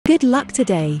Good luck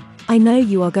today. I know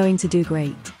you are going to do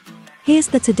great. Here's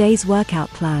the today's workout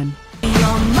plan. I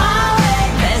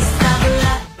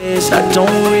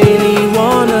don't really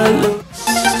wanna lose.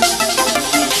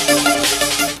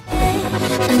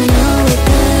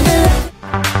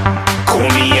 Call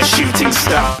me a shooting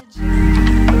star.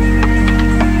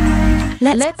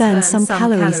 Let's burn some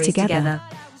calories together.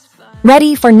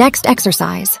 Ready for next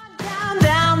exercise.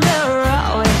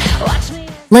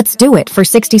 Let's do it for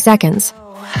 60 seconds.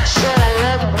 Should I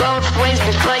look both ways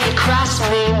before you cross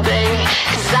me, baby?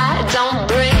 'Cause I don't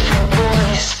break your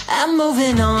voice. I'm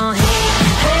moving on.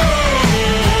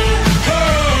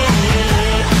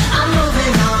 I'm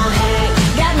moving on.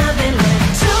 Got nothing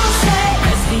left to say.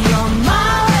 Let's be on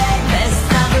my way.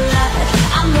 Best of luck.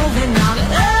 I'm moving on.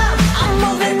 I'm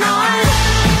moving on.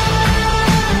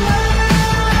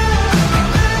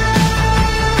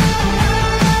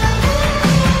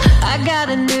 I got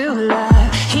a new life.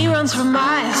 He runs for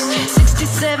miles.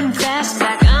 67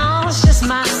 fastback. Oh, it's just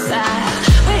my style.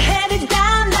 We're headed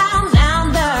down, down,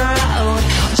 down the road.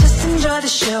 Just enjoy the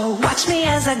show. Watch me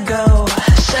as I go.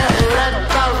 Should look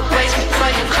both ways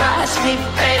before you cross me,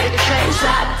 baby, 'cause I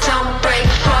don't break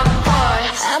for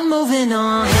boys. I'm moving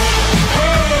on.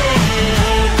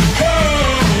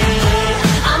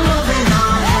 I'm moving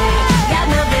on. Got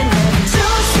nothing left to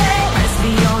say. Let's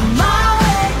be on my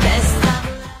way. Best of luck.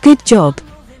 Good job.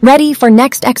 Ready for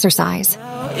next exercise.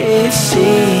 It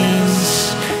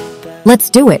seems Let's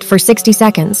do it for 60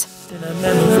 seconds. in a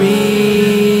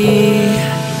memory.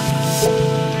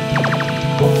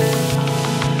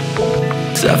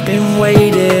 I've been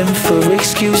waiting for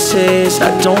excuses. I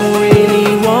don't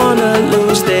really wanna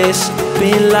lose this.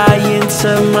 Been lying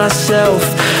to myself.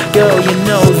 Girl, you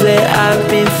know that I've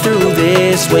been through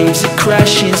this. Waves of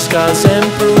crashing, scars and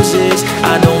bruises.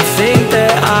 I don't think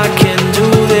that I can do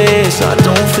this. I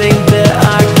don't think that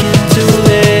I can do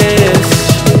this.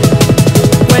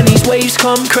 When these waves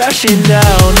come crashing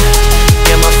down,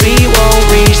 yeah, my feet won't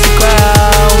reach the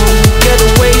ground. Yeah, the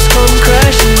waves come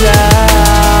crashing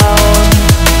down.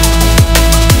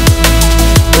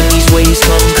 When these waves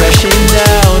come crashing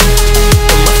down,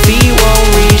 and my feet won't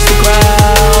reach the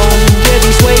ground. Yeah,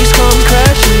 these waves come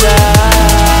crashing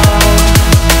down.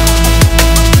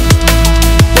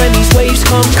 When these waves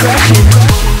come crashing.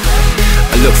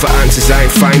 I look for answers, I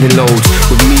ain't finding loads.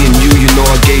 With me and you know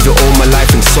I gave it all my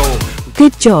life and soul.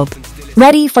 Good job.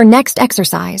 Ready for next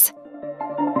exercise.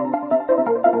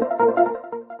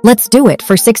 Let's do it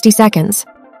for 60 seconds.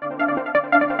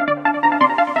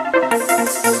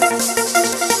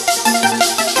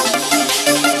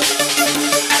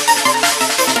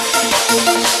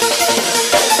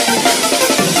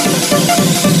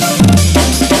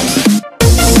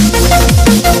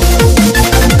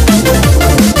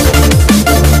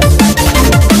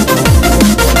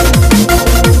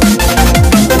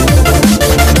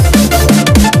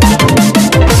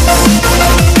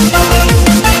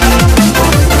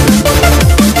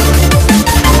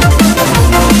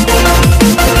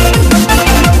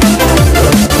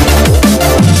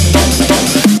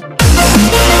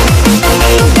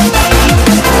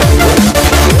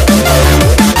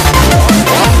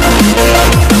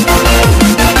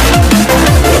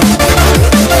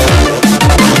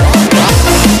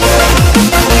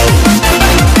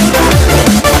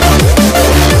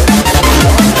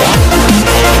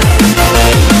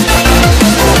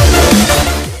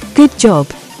 Good job.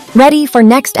 Ready for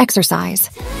next exercise.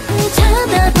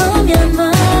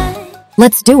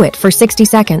 Let's do it for 60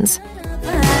 seconds.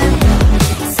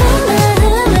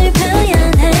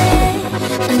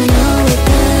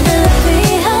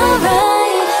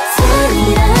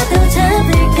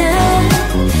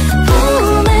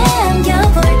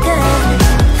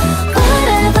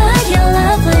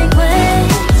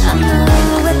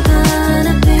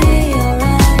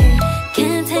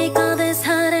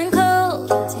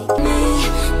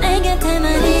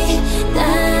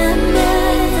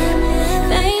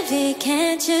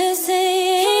 Can't you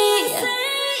see?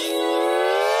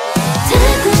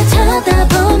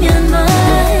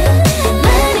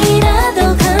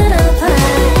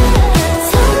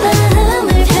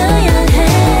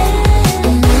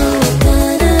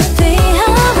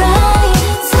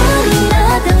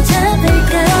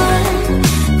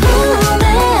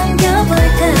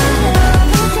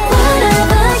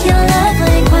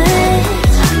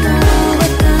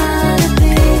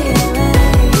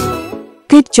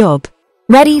 Good job.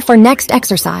 Ready for next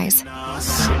exercise.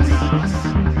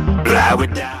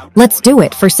 Let's do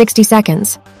it for 60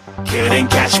 seconds. Couldn't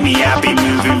catch me, I'll be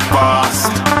moving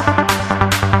fast.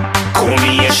 Call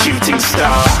me a shooting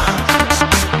star.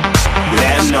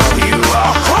 Let 'em know who you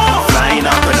are. Flying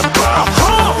up in a bar.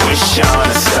 Wish on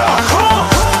a star.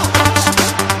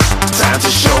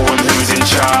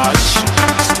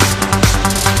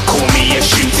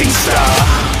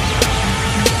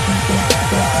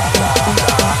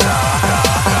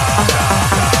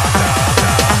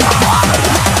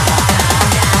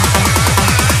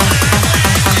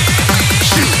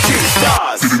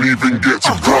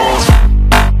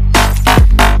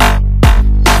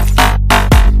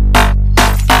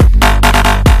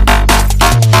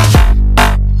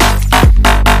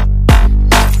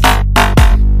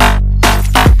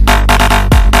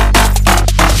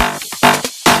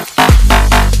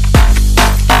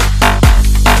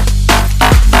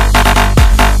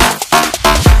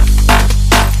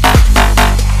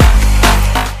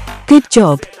 Good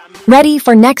job. Ready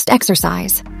for next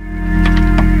exercise.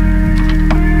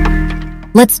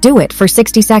 Let's do it for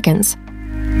 60 seconds.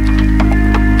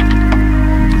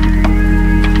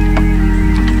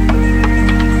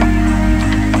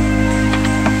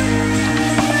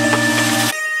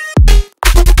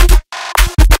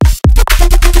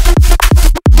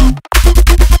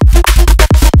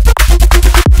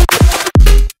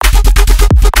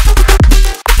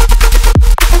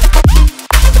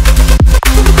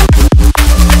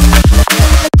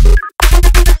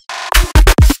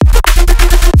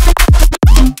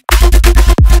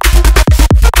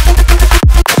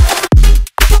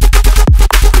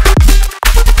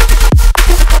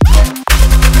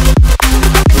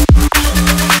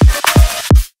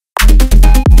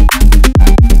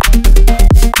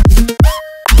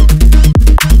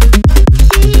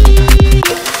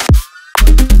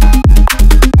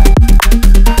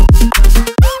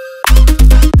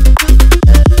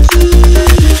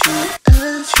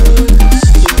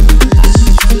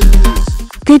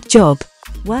 Good job.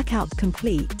 Workout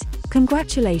complete.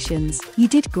 Congratulations, you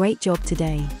did great job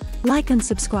today. Like and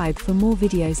subscribe for more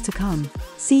videos to come.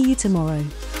 See you tomorrow.